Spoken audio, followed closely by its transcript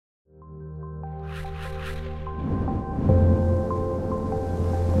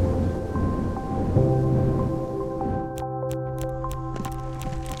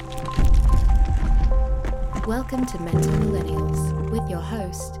Welcome to Mental Millennials with your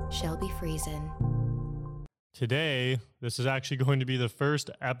host, Shelby Friesen. Today, this is actually going to be the first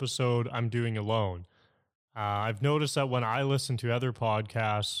episode I'm doing alone. I've noticed that when I listen to other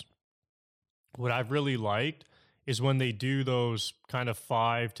podcasts, what I've really liked is when they do those kind of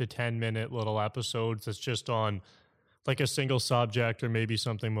 5 to 10 minute little episodes that's just on like a single subject or maybe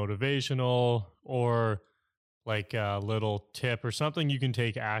something motivational or like a little tip or something you can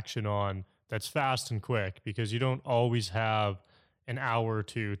take action on that's fast and quick, because you don't always have an hour or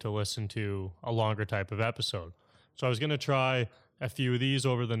two to listen to a longer type of episode. So I was going to try a few of these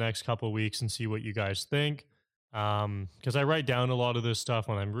over the next couple of weeks and see what you guys think. Because I write down a lot of this stuff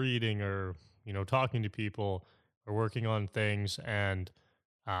when I'm reading or, talking to people or working on things, and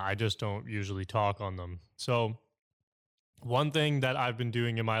I just don't usually talk on them. So one thing that I've been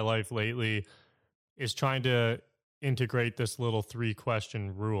doing in my life lately is trying to integrate this little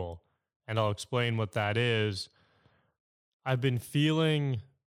 3-question rule. And I'll explain what that is. I've been feeling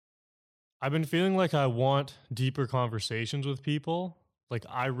like I want deeper conversations with people. Like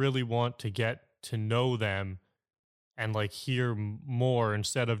I really want to get to know them and like hear more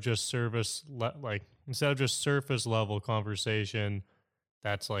instead of just surface level conversation.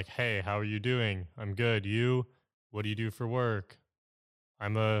 That's like, hey, how are you doing? I'm good. You? What do you do for work?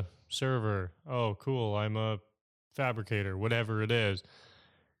 I'm a server. Oh, cool. I'm a fabricator, whatever it is.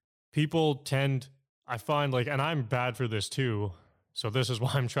 I find like, and I'm bad for this too, so this is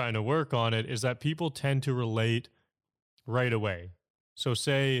why I'm trying to work on it, is that people tend to relate right away. So you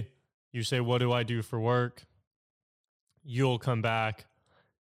say, what do I do for work? You'll come back.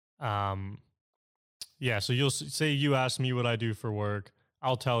 So you'll say you ask me what I do for work.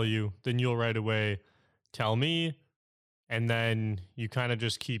 I'll tell you. Then you'll right away tell me. And then you kind of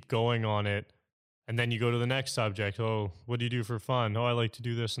just keep going on it. And then you go to the next subject. Oh, what do you do for fun? Oh, I like to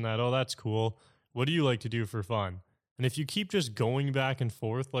do this and that. Oh, that's cool. What do you like to do for fun? And if you keep just going back and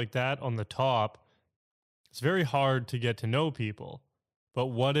forth like that on the top, it's very hard to get to know people. But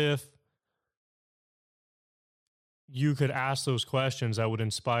what if you could ask those questions that would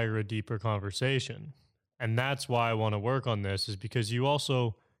inspire a deeper conversation? And that's why I want to work on this, is because you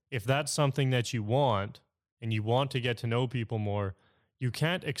also, if that's something that you want and you want to get to know people more, you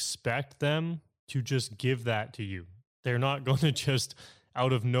can't expect them to just give that to you. They're not going to just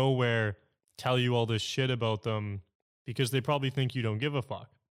out of nowhere tell you all this shit about them, because they probably think you don't give a fuck.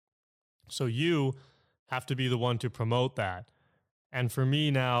 So you have to be the one to promote that. And for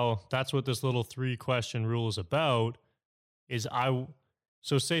me now, that's what this little 3-question rule is about.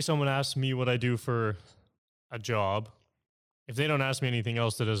 So say someone asks me what I do for a job. If they don't ask me anything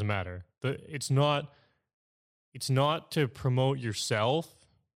else, that doesn't matter. It's not to promote yourself.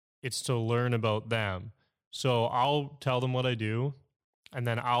 It's to learn about them. So I'll tell them what I do, and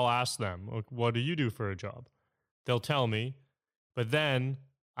then I'll ask them, what do you do for a job? They'll tell me, but then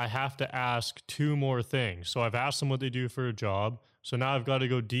I have to ask 2 more things. So I've asked them what they do for a job. So now I've got to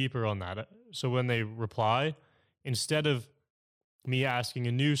go deeper on that. So when they reply, instead of me asking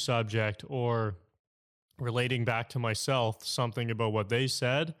a new subject or relating back to myself something about what they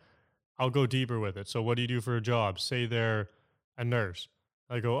said, I'll go deeper with it. So what do you do for a job? Say they're a nurse.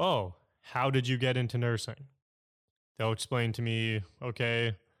 I go, oh, how did you get into nursing? They'll explain to me,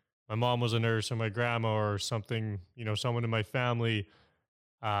 okay, my mom was a nurse or my grandma or something, someone in my family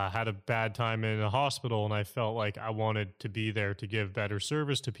had a bad time in a hospital, and I felt like I wanted to be there to give better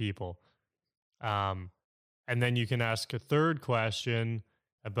service to people. And then you can ask a 3rd question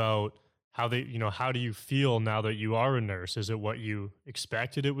about how do you feel now that you are a nurse? Is it what you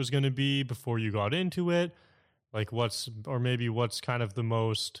expected it was going to be before you got into it? Like what's kind of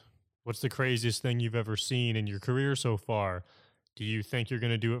what's the craziest thing you've ever seen in your career so far? Do you think you're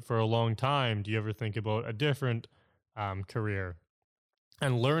going to do it for a long time? Do you ever think about a different career?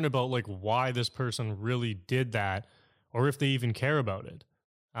 And learn about like why this person really did that, or if they even care about it.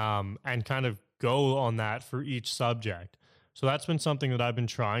 And kind of go on that for each subject. So that's been something that I've been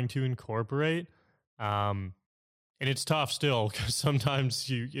trying to incorporate. And it's tough still, because sometimes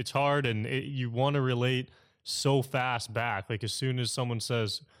it's hard, and you want to relate so fast back. Like as soon as someone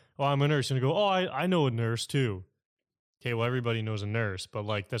says, oh, I'm a nurse, and I go, oh, I know a nurse too. Okay, well, everybody knows a nurse, but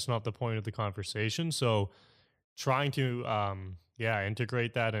like that's not the point of the conversation. So trying to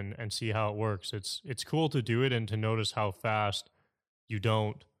integrate that and see how it works. It's cool to do it and to notice how fast you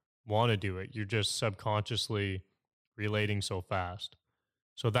don't want to do it. You're just subconsciously relating so fast.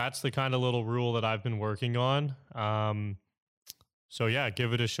 So that's the kind of little rule that I've been working on. So yeah,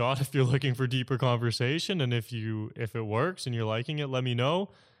 give it a shot if you're looking for deeper conversation. And if it works and you're liking it, let me know.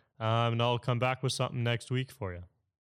 And I'll come back with something next week for you.